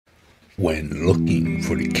When looking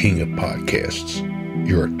for the king of podcasts,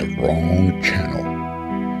 you're at the wrong channel.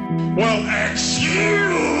 Well, excuse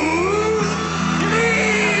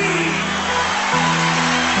me!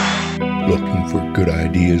 Looking for good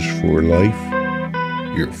ideas for life?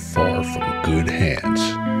 You're far from good hands.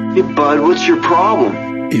 Hey, bud, what's your problem?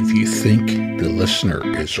 If you think the listener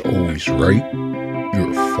is always right,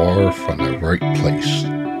 you're far from the right place.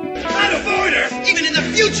 Not avoider! Even in the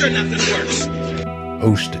future, nothing works!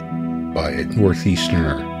 Hosted by a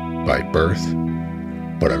Northeasterner by birth,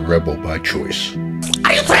 but a rebel by choice.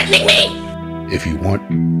 Are you threatening me? If you want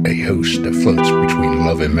a host that floats between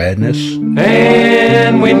love and madness,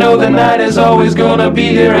 and we know the night is always gonna be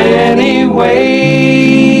here anyway.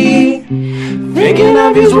 Thinking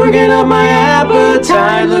of you's working up my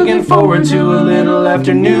appetite. Looking forward to a little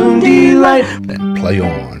afternoon delight. then play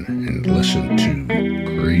on and listen to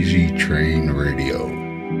Crazy Train Radio.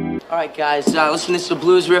 All right, guys, listen to this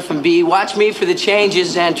blues riff and B. Watch me for the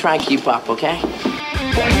changes and try and keep up, okay?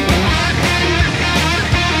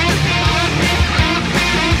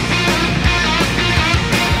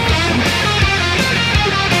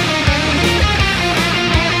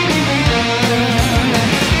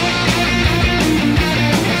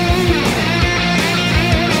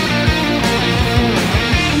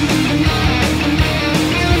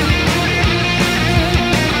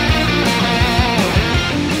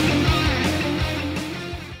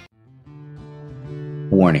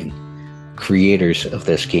 Warning, creators of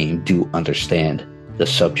this game do understand the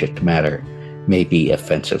subject matter may be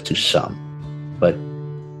offensive to some, but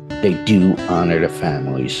they do honor the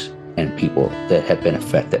families and people that have been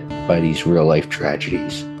affected by these real-life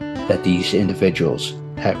tragedies that these individuals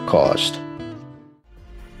have caused.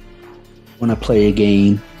 Want to play a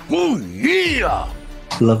game? Oh, yeah!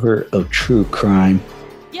 Lover of true crime?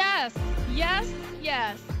 Yes, yes,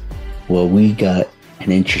 yes. Well, we got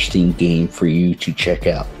an interesting game for you to check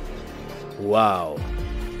out. Wow.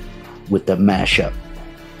 With the mashup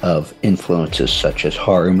of influences such as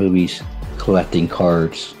horror movies, collecting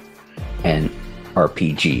cards, and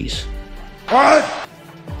RPGs. What?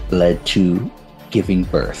 Led to giving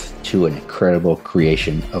birth to an incredible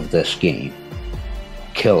creation of this game,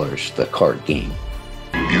 Killers, the card game.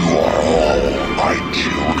 You are all my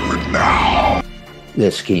children now.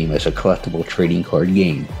 This game is a collectible trading card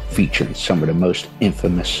game featuring some of the most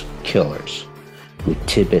infamous killers, with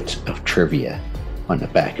tidbits of trivia on the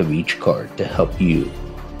back of each card to help you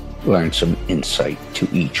learn some insight to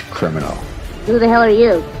each criminal. Who the hell are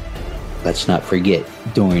you? Let's not forget,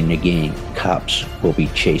 during the game, cops will be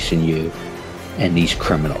chasing you and these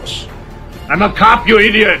criminals. I'm a cop, you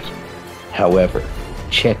idiot! However,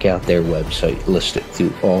 check out their website listed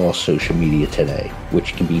through all social media today,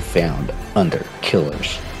 which can be found under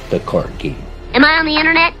Killers, the card game. Am I on the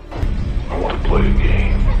internet? I want to play a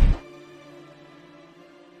game.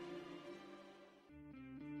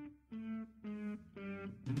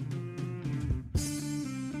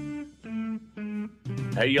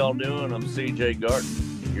 How y'all doing? I'm CJ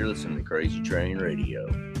Garton. You're listening to Crazy Train Radio.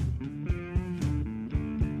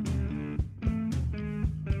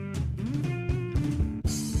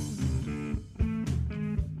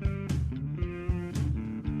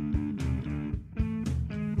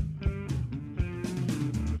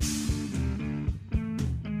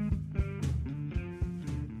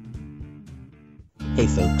 Hey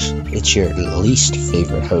folks, it's your least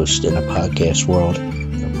favorite host in the podcast world,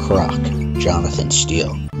 the Croc, Jonathan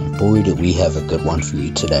Steele. And boy, do we have a good one for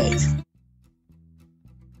you today.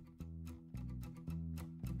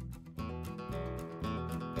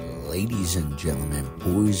 Ladies and gentlemen,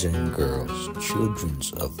 boys and girls, children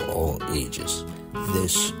of all ages,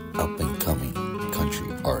 this up-and-coming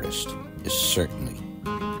country artist is certainly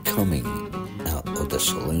coming out of the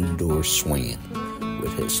saloon door swinging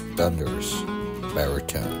with his thunderous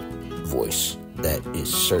baritone voice that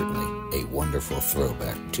is certainly a wonderful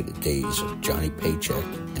throwback to the days of Johnny Paycheck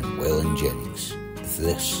and Waylon Jennings.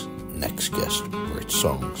 This next guest wrote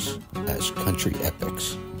songs as country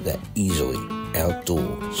epics that easily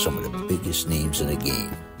outduel some of the biggest names in the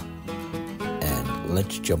game. And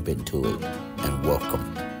let's jump into it and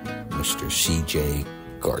welcome Mr. CJ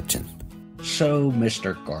Garton. So,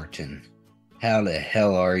 Mr. Garton, how the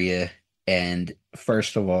hell are you? And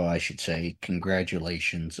first of all, I should say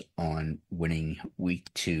congratulations on winning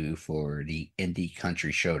week 2 for the Indie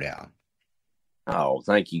Country Showdown. Oh,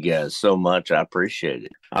 thank you guys so much. I appreciate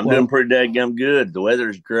it. I'm doing pretty dadgum good. The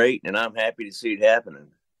weather's great, and I'm happy to see it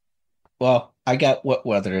happening. Well, I got wet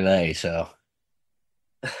weather today, so.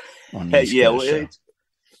 It's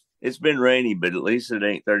been rainy, but at least it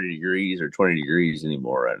ain't 30 degrees or 20 degrees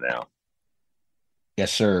anymore right now.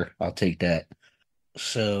 Yes, sir. I'll take that.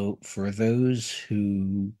 So, for those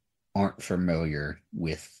who aren't familiar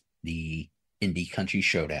with the Indie Country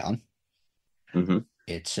Showdown, Mm-hmm.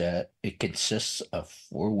 it consists of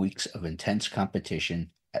 4 weeks of intense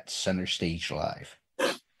competition at Center Stage Live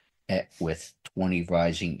with 20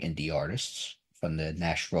 rising indie artists from the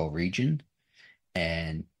Nashville region,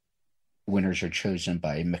 and winners are chosen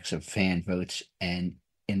by a mix of fan votes and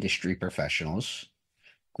industry professionals.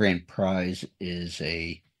 Grand prize is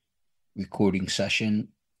a recording session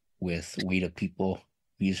with We the People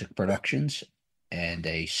Music Productions and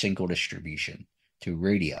a single distribution to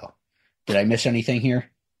radio. Did I miss anything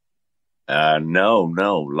here? No.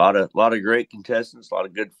 A lot of great contestants, a lot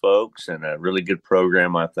of good folks, and a really good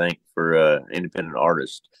program, I think, for independent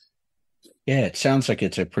artists. Yeah, it sounds like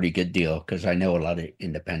it's a pretty good deal because I know a lot of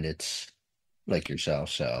independents like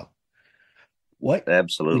yourself. So, what would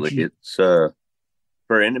Absolutely. you? It's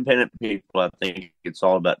for independent people, I think it's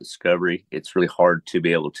all about discovery. It's really hard to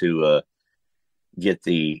be able to get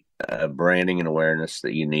the branding and awareness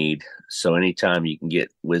that you need. So anytime you can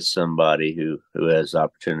get with somebody who has the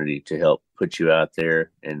opportunity to help put you out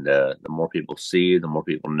there, and the more people see you, the more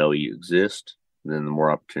people know you exist, then the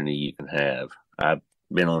more opportunity you can have. I've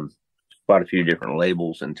been on quite a few different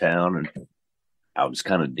labels in town, and I was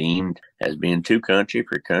kind of deemed as being too country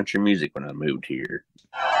for country music when I moved here.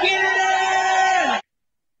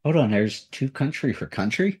 Hold on, there's two country for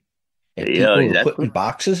country, and people Yeah, are that's put in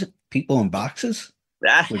boxes. People in boxes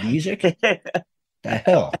with music. The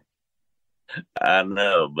hell? I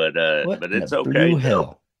know, What but in the it's okay blue though.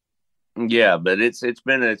 hell? Yeah, but it's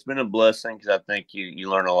been a blessing because I think you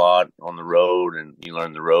learn a lot on the road, and you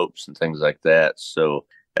learn the ropes and things like that. So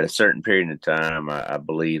at a certain period of time, I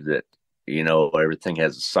believe that everything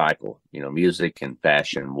has a cycle. Music and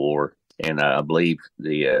fashion, war, and I believe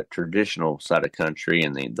the traditional side of country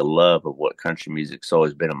and the love of what country music's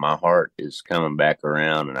always been in my heart is coming back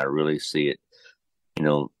around, and I really see it, you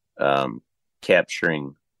know,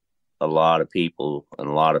 capturing a lot of people and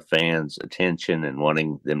a lot of fans' attention and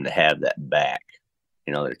wanting them to have that back.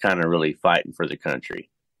 They're kind of really fighting for the country.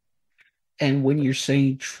 And when you're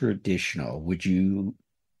saying traditional, would you,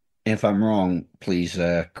 if I'm wrong, please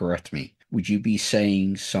correct me. Would you be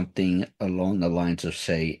saying something along the lines of,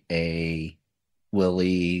 say, a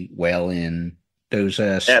Willie, Waylon, those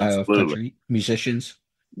style of Absolutely. country musicians?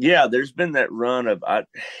 Yeah, there's been that run of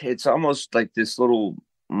it's almost like this little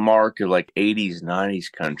mark of like 80s 90s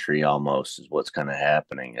country almost is what's kind of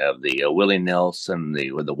happening, of the Willie Nelson,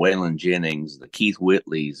 the Waylon Jennings, the Keith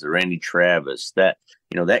Whitleys, the Randy Travis, that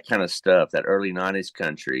kind of stuff, that early 90s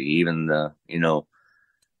country, even the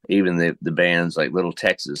bands like Little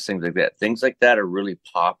Texas, things like that are really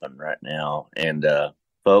popping right now. And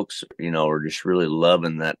folks are just really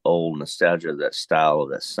loving that old nostalgia of that style,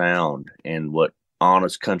 of that sound, and what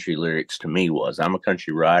honest country lyrics to me was. I'm a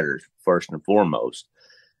country writer first and foremost.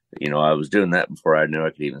 I was doing that before I knew I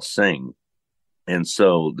could even sing. And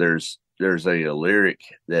so there's a lyric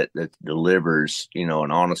that delivers, an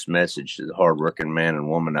honest message to the hardworking man and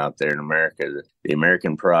woman out there in America, the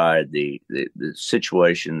American pride, the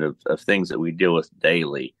situation of things that we deal with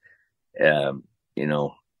daily, um, you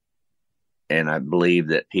know, and I believe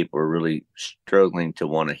that people are really struggling to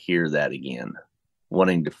want to hear that again,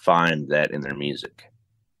 wanting to find that in their music.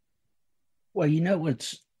 Well, you know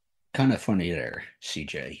what's kind of funny there,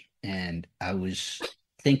 CJ, and I was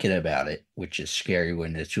thinking about it, which is scary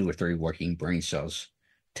when the two or three working brain cells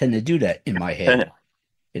tend to do that in my head,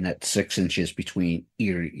 in that 6 inches between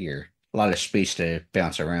ear to ear. A lot of space to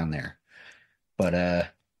bounce around there.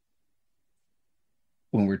 But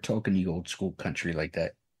when we're talking the old school country like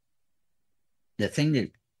that, the thing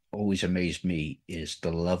that always amazed me is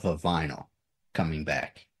the love of vinyl coming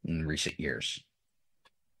back in recent years.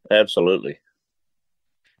 Absolutely.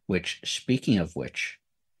 Which, speaking of which,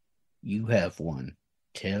 you have one,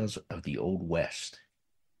 Tales of the Old West,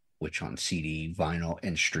 which on CD, vinyl,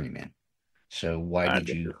 and streaming. So why did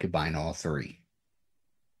you combine all three?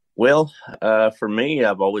 Well, for me,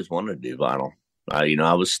 I've always wanted to do vinyl.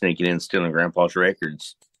 I was sneaking in, stealing Grandpa's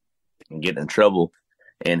records and getting in trouble.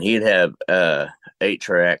 And he'd have 8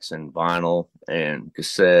 tracks and vinyl and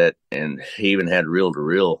cassette, and he even had reel to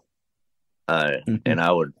reel. And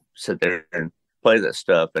I would sit there and play that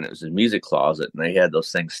stuff, and it was his music closet, and they had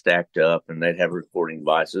those things stacked up, and they'd have recording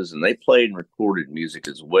devices, and they played and recorded music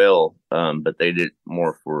as well, but they did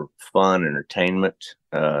more for fun entertainment,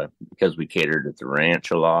 because we catered at the ranch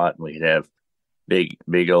a lot, and we'd have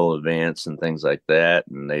big old events and things like that,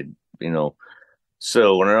 and they'd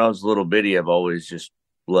so when I was a little bitty, I've always just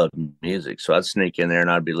loved music. So I'd sneak in there and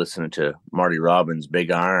I'd be listening to Marty Robbins'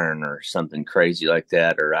 Big Iron or something crazy like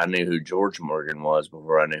that. Or I knew who George Morgan was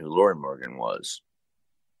before I knew who Lori Morgan was.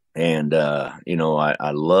 And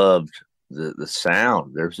I loved the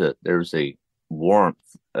sound. There's a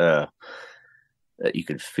warmth that you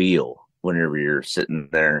could feel whenever you're sitting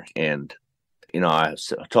there. And I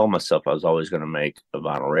told myself I was always going to make a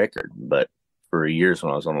vinyl record, but for years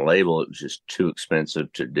when I was on a label, it was just too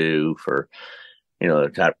expensive to do for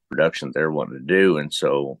the type of production they're wanting to do. And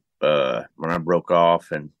so when I broke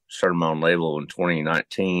off and started my own label in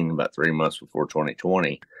 2019, about 3 months before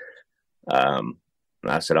 2020.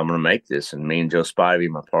 I said, I'm going to make this. And me and Joe Spivey,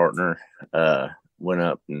 my partner, went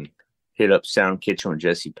up and hit up Sound Kitchen with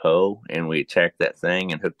Jesse Poe, and we attacked that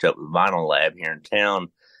thing and hooked up with Vinyl Lab here in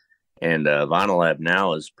town. And Vinyl Lab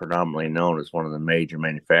now is predominantly known as one of the major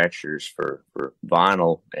manufacturers for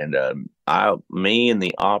vinyl. And me and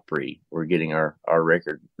the Opry were getting our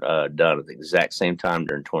record done at the exact same time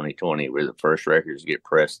during 2020. We're the first records to get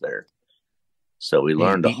pressed there. So we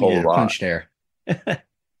learned a whole lot. Punch there.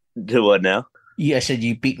 Do what now? Yeah, I said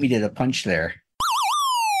you beat me to the punch there.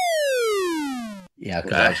 Yeah,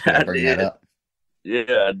 because I was going to bring that up.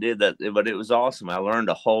 Yeah, I did that, but it was awesome. I learned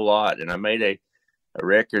a whole lot, and I made a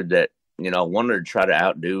record that, I wanted to try to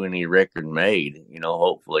outdo any record made.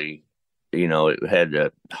 Hopefully, it had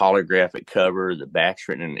a holographic cover. The back's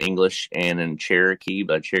written in English and in Cherokee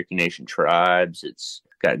by Cherokee Nation Tribes. It's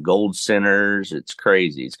got gold centers. It's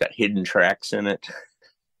crazy. It's got hidden tracks in it.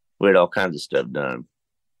 We had all kinds of stuff done.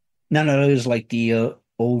 No, it was like the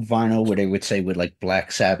old vinyl where they would say with like Black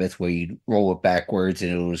Sabbath, where you'd roll it backwards,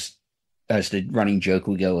 and it was, as the running joke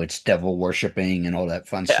would go, it's devil worshipping and all that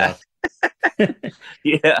fun stuff.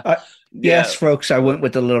 Yeah. Yes, folks, I went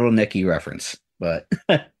with the Little Nicky reference, but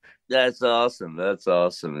that's awesome. That's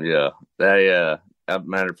awesome. Yeah. Matter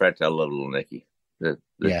of fact, I love Little Nicky. The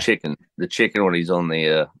chicken when he's on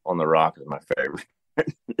the rock is my favorite.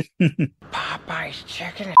 Popeye's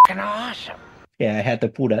chicken is awesome. Yeah, I had to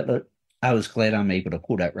pull that. I was glad I'm able to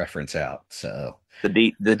pull that reference out. So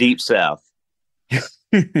the deep South.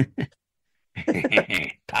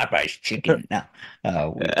 Popeye's chicken. No.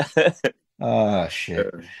 Oh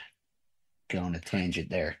shit. Go on a tangent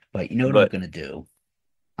there. But you know what I'm gonna do?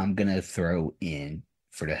 I'm gonna throw in,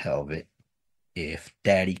 for the hell of it, If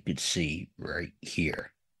Daddy Could See right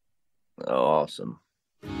here. Oh, awesome.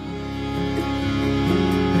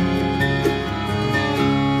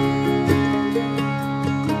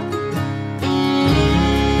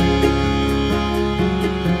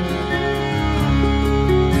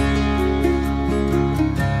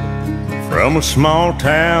 From a small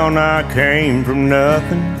town, I came from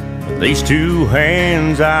nothing. With these two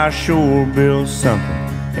hands, I sure built something.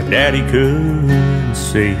 If Daddy could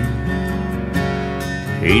see,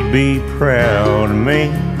 he'd be proud of me.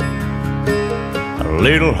 A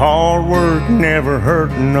little hard work never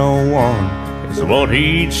hurt no one, is what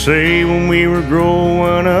he'd say when we were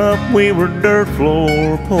growing up. We were dirt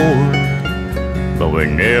floor poor, but we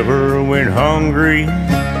never went hungry.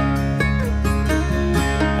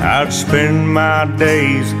 I'd spend my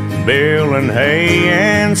days baling hay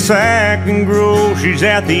and sacking groceries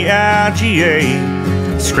at the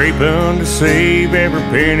IGA, scraping to save every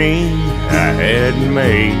penny I had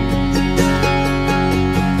made.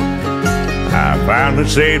 I finally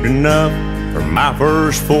saved enough for my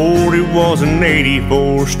first Ford. It was an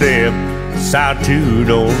 84 step, side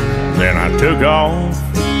two-door. Then I took off,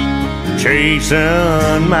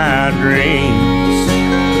 chasing my dreams.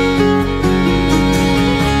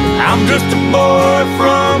 I'm just a boy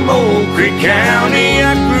from Oak Creek County.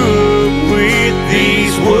 I grew up with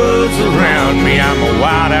these woods around me. I'm a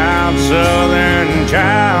wild-eyed southern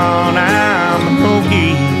child. I'm an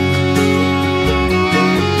Okie.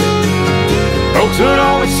 Folks had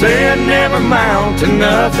always said never amount to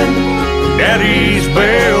nothing. Daddy's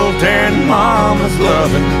built and Mama's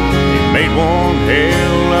loving. He made one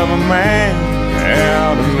hell of a man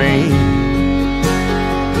out of me.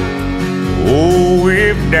 Oh,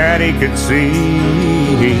 if Daddy could see,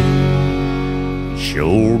 he'd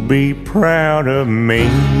sure be proud of me.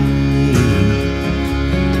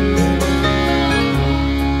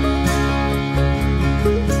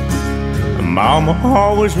 Mama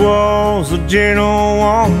always was a gentle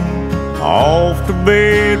woman, off to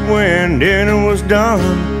bed when dinner was done.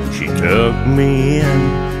 She tucked me in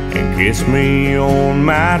and kissed me on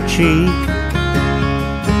my cheek.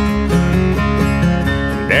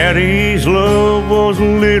 Daddy's love was a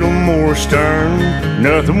little more stern.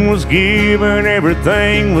 Nothing was given,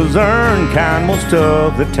 everything was earned, kind most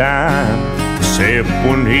of the time, except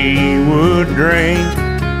when he would drink.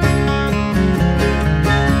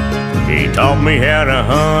 He taught me how to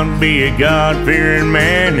hunt, be a God-fearing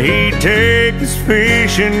man. He'd take us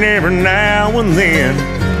fishing every now and then.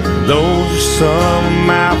 Those are some of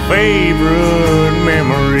my favorite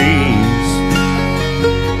memories.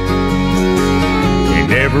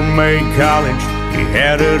 college. He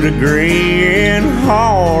had a degree in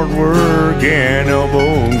hard work and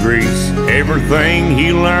elbow grease. Everything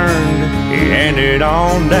he learned, he handed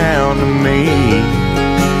on down to me.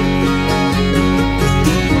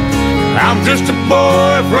 I'm just a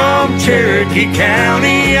boy from Cherokee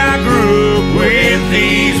County. I grew up with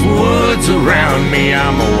these woods around me.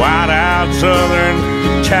 I'm a white-out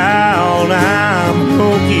southern child, I'm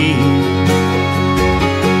hokey.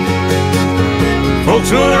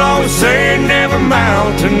 Folks would always say never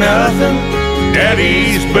amount to nothing.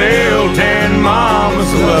 Daddy's built and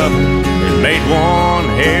mama's loving. It made one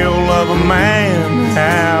hell of a man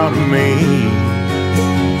out of me.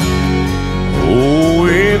 Oh,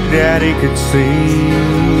 if Daddy could see,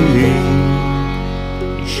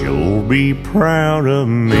 he'd sure be proud of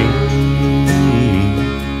me.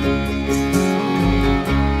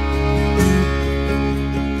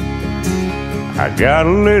 I got a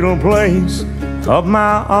little place of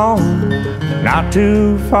my own, not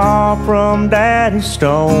too far from Daddy's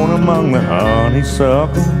stone, among the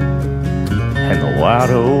honeysuckle and the white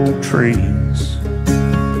oak trees.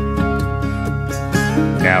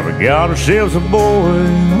 Now we got ourselves a boy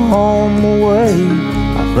on the way.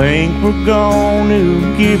 I think we're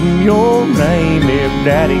gonna give him your name if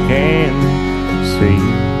Daddy can see.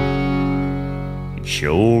 He'd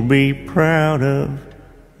sure be proud of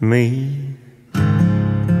me.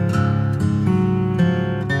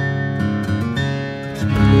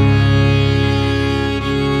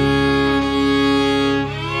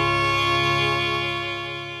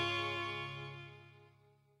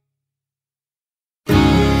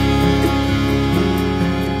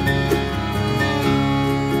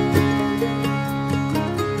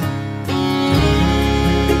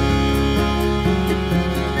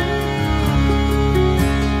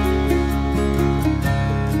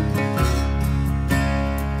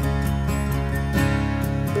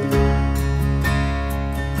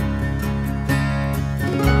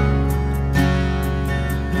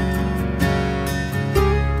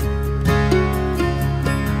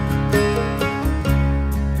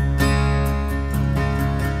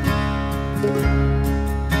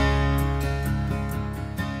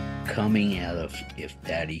 Coming out of If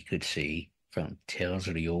Daddy Could See from Tales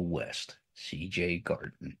of the Old West, CJ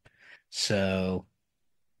Garton. So,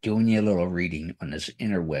 doing you a little reading on this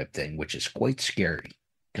interweb thing, which is quite scary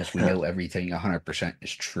because we know everything 100%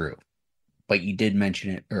 is true. But you did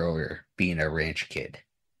mention it earlier, being a ranch kid.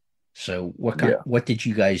 So, what did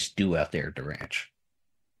you guys do out there at the ranch?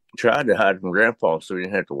 Tried to hide from Grandpa so we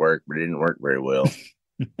didn't have to work, but it didn't work very well.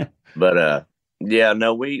 But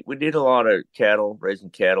we did a lot of cattle, raising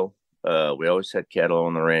cattle. We always had cattle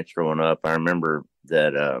on the ranch growing up. I remember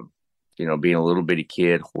that, being a little bitty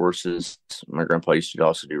kid, horses. My grandpa used to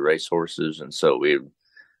also do race horses, and so we would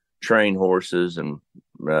train horses and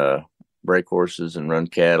break horses and run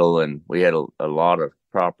cattle, and we had a lot of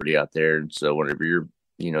property out there. And so whenever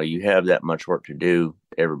you have that much work to do,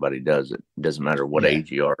 everybody does it. It doesn't matter what age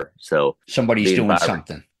you are. So somebody's doing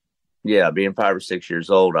something. Yeah, being 5 or 6 years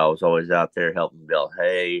old, I was always out there helping bale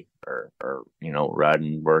hay or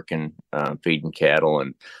riding, working, feeding cattle.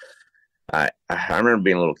 And I remember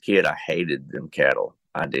being a little kid, I hated them cattle.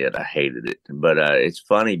 I did. I hated it. But it's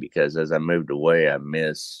funny because as I moved away, I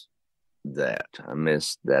miss that. I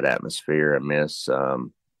miss that atmosphere. I miss,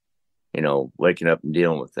 waking up and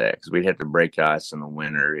dealing with that because we'd have to break ice in the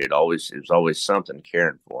winter. It was always something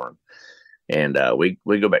caring for them. And we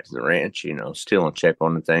go back to the ranch, still and check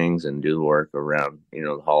on the things and do the work around,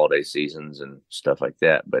 the holiday seasons and stuff like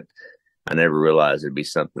that. But I never realized it'd be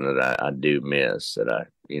something that I do miss, that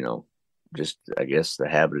I guess the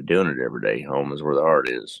habit of doing it every day. Home is where the heart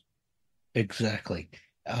is. Exactly.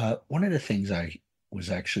 One of the things I was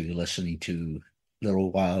actually listening to a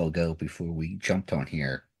little while ago before we jumped on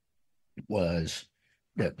here was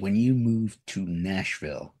that when you moved to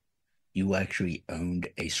Nashville, you actually owned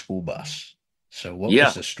a school bus. So what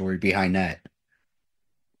was the story behind that?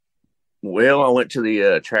 Well, I went to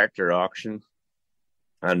the tractor auction.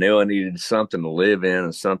 I knew I needed something to live in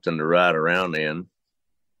and something to ride around in.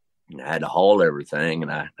 I had to haul everything, and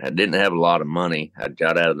I didn't have a lot of money. I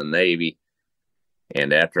got out of the Navy,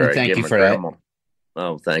 and after I gave my grandma,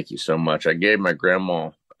 oh, thank you so much. I gave my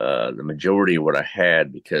grandma the majority of what I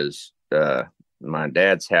had because my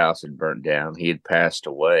dad's house had burnt down. He had passed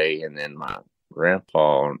away, and then my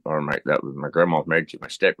grandpa, my grandma was married to my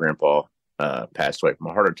step grandpa, passed away from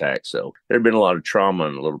a heart attack. So there had been a lot of trauma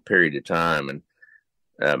in a little period of time, and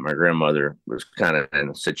my grandmother was kind of in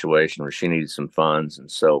a situation where she needed some funds, and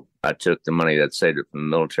so I took the money that saved it from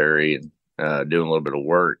the military and doing a little bit of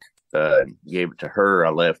work, gave it to her. I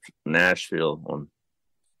left Nashville on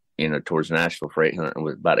towards Nashville for 800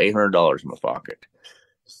 with about $800 in my pocket.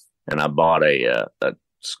 And I bought a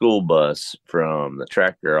school bus from the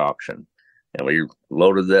tractor auction. And we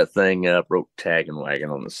loaded that thing up, wrote tag and wagon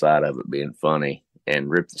on the side of it, being funny, and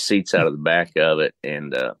ripped the seats out of the back of it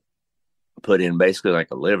and put in basically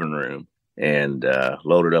like a living room and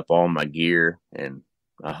loaded up all my gear. And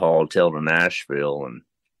I hauled tail to Nashville. And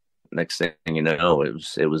next thing you know,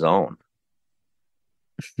 it was on.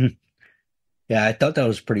 Yeah, I thought that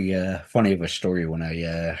was pretty funny of a story when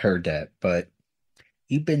I heard that. But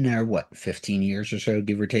you've been there, what, 15 years or so,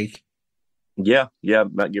 give or take? Yeah,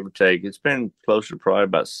 about give or take. It's been closer to probably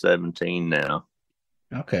about 17 now.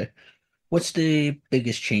 Okay. What's the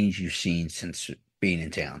biggest change you've seen since being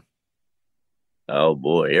in town? Oh,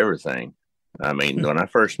 boy, everything. I mean, when I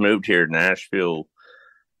first moved here to Nashville,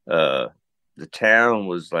 the town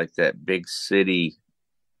was like that big city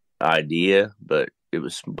idea, but it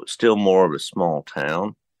was still more of a small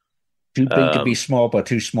town. Too big to be small, but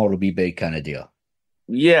too small to be big kind of deal.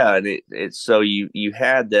 Yeah, and it's so you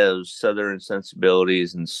had those Southern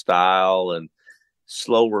sensibilities and style and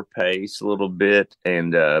slower pace a little bit,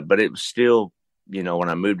 and but it was still, when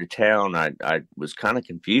I moved to town, I was kind of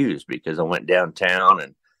confused because I went downtown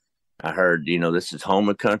and I heard, this is home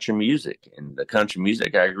of country music, and the country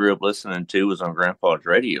music I grew up listening to was on Grandpa's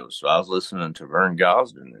radio, so I was listening to Vern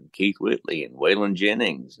Gosdin and Keith Whitley and Waylon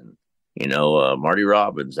Jennings and Marty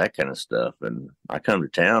Robbins, that kind of stuff. And I come to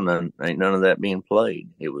town and ain't none of that being played.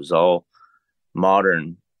 It was all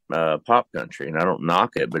modern pop country, and I don't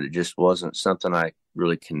knock it, but it just wasn't something I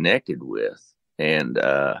really connected with, and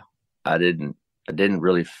I didn't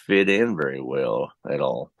really fit in very well at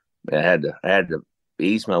all. I had to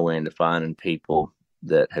ease my way into finding people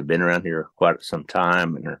that have been around here quite some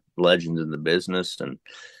time and are legends in the business. And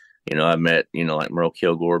I met, like Merle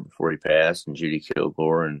Kilgore before he passed, and Judy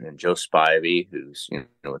Kilgore, and Joe Spivey, who's,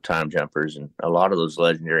 Time Jumpers, and a lot of those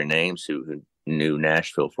legendary names who knew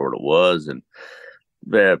Nashville for what it was. And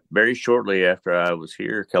very shortly after I was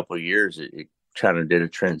here, a couple of years, it kind of did a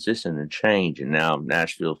transition and change. And now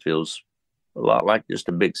Nashville feels a lot like just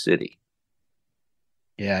a big city.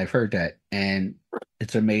 Yeah, I've heard that. And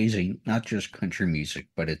it's amazing, not just country music,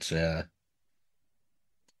 but it's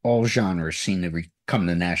all genres seem to come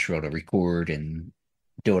to Nashville to record and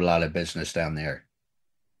do a lot of business down there.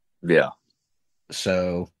 Yeah.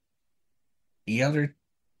 So the other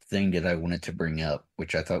thing that I wanted to bring up,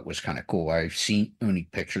 which I thought was kind of cool, I've seen only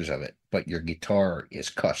pictures of it, but your guitar is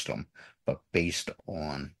custom, but based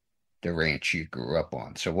on the ranch you grew up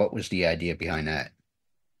on. So what was the idea behind that?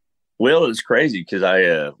 Well, it's crazy because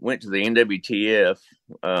I went to the NWTF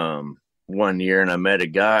one year, and I met a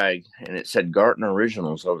guy, and it said Garton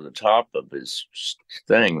Originals over the top of his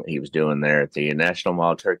thing that he was doing there at the National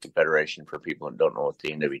Wild Turkey Federation, for people that don't know what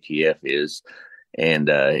the NWTF is. And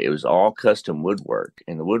it was all custom woodwork,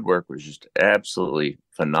 and the woodwork was just absolutely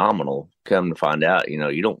phenomenal. Come to find out,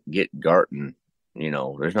 you don't get Garton,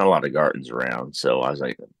 there's not a lot of Gartons around. So I was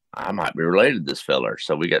like, I might be related to this feller.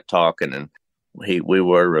 So we got talking, and we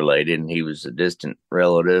were related, and he was a distant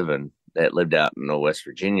relative, and that lived out in the West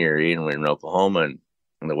Virginia area, and we're in Oklahoma.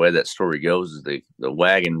 And the way that story goes is the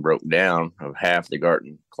wagon broke down of half the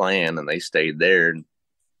Garton clan, and they stayed there, and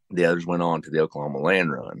the others went on to the Oklahoma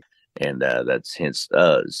Land Run. And that's hence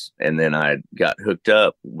us. And then I got hooked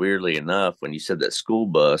up, weirdly enough, when you said that school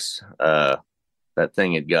bus, that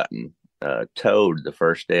thing had gotten towed the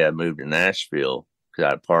first day I moved to Nashville,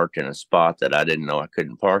 because I parked in a spot that I didn't know I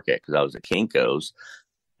couldn't park at because I was at Kinko's,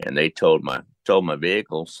 and they towed my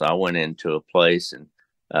vehicle. So I went into a place and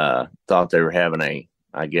thought they were having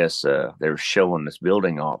I guess they were showing this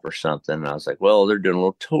building off or something. And I was like, well, they're doing a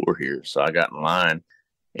little tour here. So I got in line,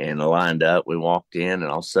 and I lined up. We walked in, and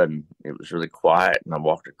all of a sudden it was really quiet. And I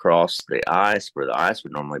walked across the ice where the ice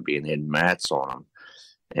would normally be, and they had mats on them.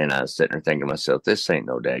 And I was sitting there thinking to myself, this ain't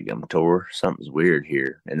no daggum tour. Something's weird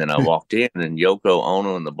here. And then I walked in, and Yoko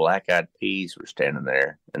Ono and the Black Eyed Peas were standing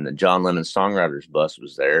there, and the John Lennon Songwriters bus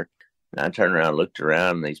was there. And I turned around, looked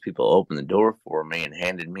around, and these people opened the door for me and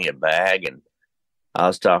handed me a bag. And I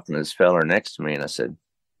was talking to this fella next to me, and I said,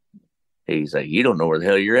 he's like, you don't know where the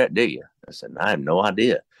hell you're at, do you? I said, I have no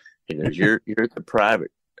idea. He goes, you're at the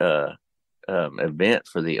private event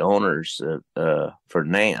for the owners for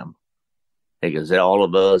NAM. He goes, all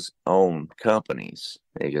of us own companies.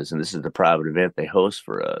 He goes, and this is the private event they host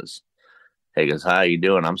for us. He goes, how you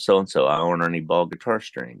doing? I'm so-and-so. I own any ball guitar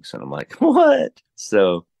strings. And I'm like, what?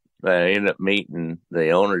 So I ended up meeting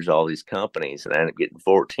the owners of all these companies, and I ended up getting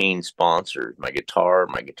 14 sponsors, my guitar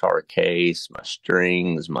case, my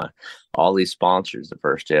strings, all these sponsors the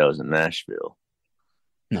first day I was in Nashville.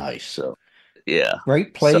 Nice. So, yeah.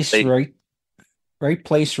 Great place, so right? Right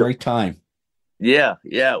place, right time. Yeah,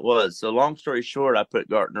 it was. So long story short, I put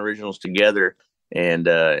Garton Originals together and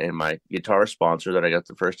my guitar sponsor that I got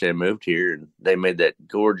the first day I moved here, and they made that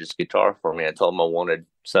gorgeous guitar for me. I told them I wanted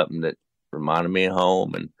something that reminded me of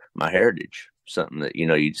home and my heritage, something that, you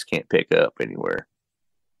just can't pick up anywhere.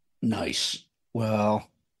 Nice. Well,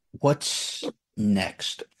 what's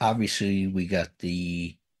next? Obviously, we got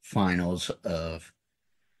the finals of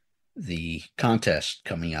the contest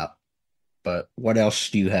coming up, but what else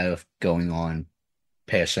do you have going on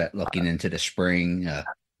past that, looking into the spring,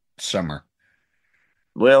 summer?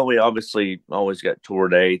 Well, we obviously always got tour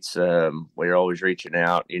dates. We're always reaching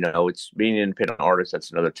out. It's being an independent artist.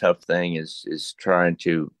 That's another tough thing is trying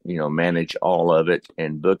to, manage all of it.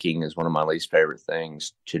 And booking is one of my least favorite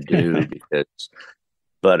things to do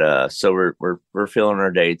so we're filling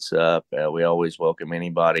our dates up. We always welcome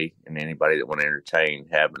anybody that want to entertain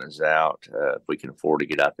having us out. If we can afford to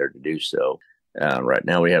get out there to do so. Right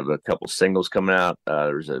now we have a couple singles coming out.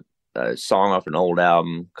 There's a song off an old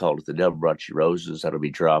album called "The Devil Brought You Roses" that'll be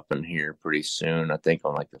dropping here pretty soon. I think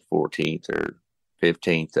on like the 14th or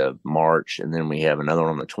 15th of March, and then we have another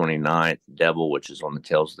one on the 29th, "Devil," which is on the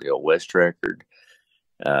Tales of the Old West record.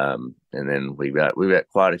 And then we've got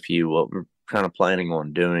quite a few. What we're kind of planning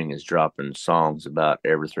on doing is dropping songs about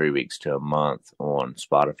every 3 weeks to a month on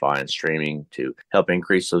Spotify and streaming to help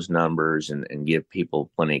increase those numbers and give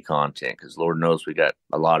people plenty of content, because Lord knows we got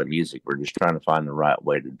a lot of music. We're just trying to find the right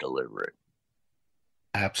way to deliver it.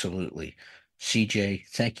 Absolutely. CJ,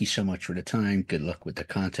 thank you so much for the time. Good luck with the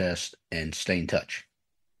contest, and stay in touch.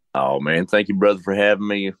 Oh, man. Thank you, brother, for having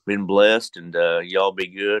me. You've been blessed, and y'all be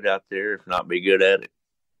good out there, if not be good at it.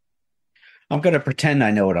 I'm going to pretend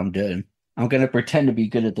I know what I'm doing. I'm going to pretend to be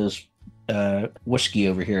good at this whiskey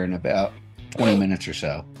over here in about 20 minutes or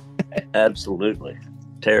so. Absolutely.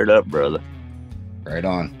 Tear it up, brother. Right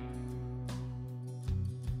on.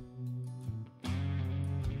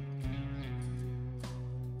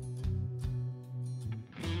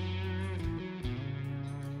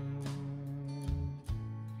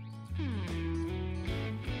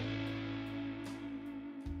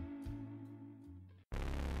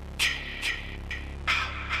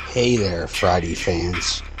 Hey there, Friday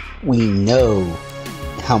fans. We know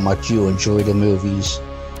how much you enjoy the movies.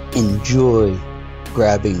 Enjoy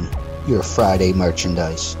grabbing your Friday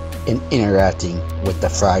merchandise and interacting with the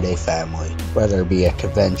Friday family, whether it be at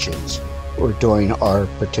conventions or during our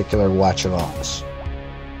particular watch-alongs.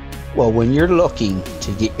 Well, when you're looking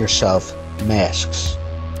to get yourself masks,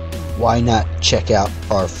 why not check out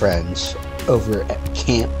our friends over at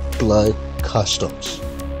Camp Blood Customs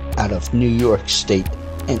out of New York State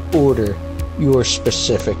and order your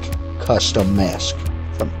specific custom mask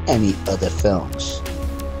from any of the films.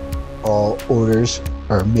 All orders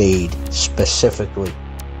are made specifically.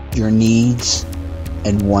 Your needs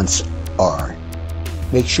and wants are.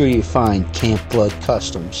 Make sure you find Camp Blood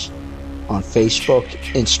Customs on Facebook,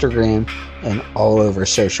 Instagram, and all over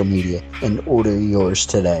social media and order yours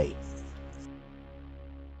today.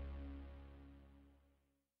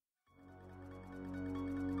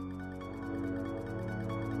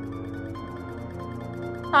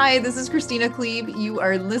 Hi, this is Christina Klebe. You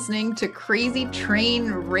are listening to Crazy Train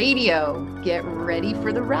Radio. Get ready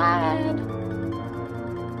for the ride.